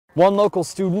One local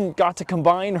student got to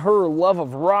combine her love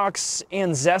of rocks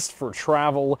and zest for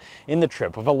travel in the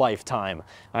trip of a lifetime.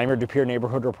 I'm your De Pere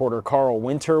neighborhood reporter Carl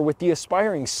Winter with the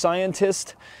aspiring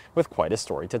scientist with quite a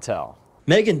story to tell.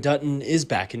 Meaghan Dutton is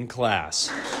back in class.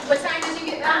 What time did you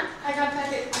get back? I got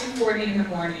back at 3:40 in the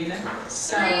morning.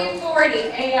 So 3:40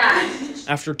 a.m.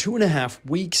 After 2.5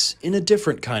 weeks in a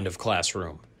different kind of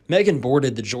classroom. Meaghan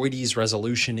boarded the JOIDES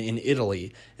Resolution in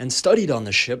Italy and studied on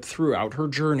the ship throughout her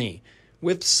journey,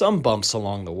 with some bumps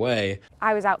along the way.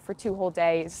 I was out for 2 whole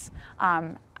days.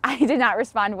 I did not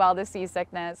respond well to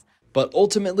seasickness. But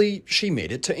ultimately, she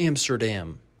made it to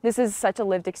Amsterdam. This is such a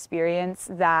lived experience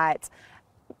that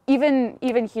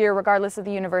even here, regardless of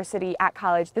the university at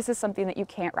college, this is something that you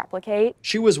can't replicate.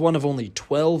 She was one of only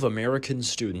 12 American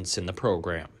students in the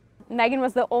program. Meaghan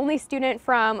was the only student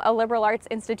from a liberal arts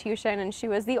institution, and she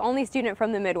was the only student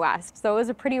from the Midwest. So it was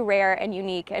a pretty rare and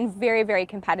unique and very, very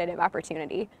competitive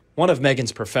opportunity. One of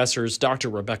Meaghan's professors, Dr.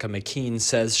 Rebecca McKean,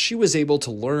 says she was able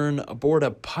to learn aboard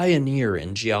a pioneer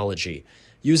in geology,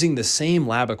 using the same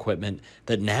lab equipment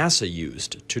that NASA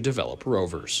used to develop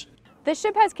rovers. This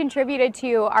ship has contributed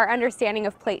to our understanding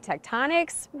of plate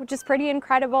tectonics, which is pretty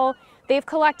incredible. They've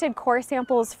collected core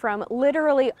samples from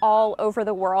literally all over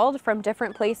the world, from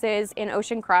different places in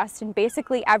ocean crust and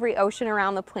basically every ocean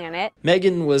around the planet.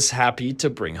 Meaghan was happy to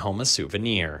bring home a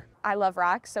souvenir. I love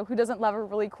rocks, so who doesn't love a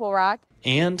really cool rock?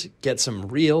 And get some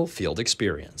real field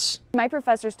experience. My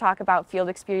professors talk about field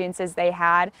experiences they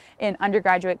had in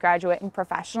undergraduate, graduate, and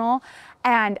professional,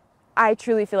 and I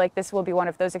truly feel like this will be one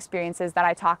of those experiences that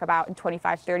I talk about in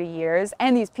 25, 30 years,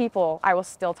 and these people I will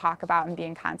still talk about and be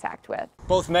in contact with.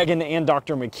 Both Meaghan and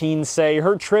Dr. McKean say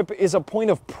her trip is a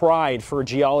point of pride for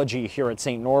geology here at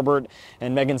St. Norbert,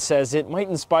 and Meaghan says it might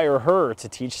inspire her to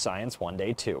teach science one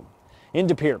day too. In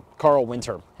De Pere, Carl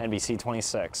Winter, NBC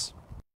 26.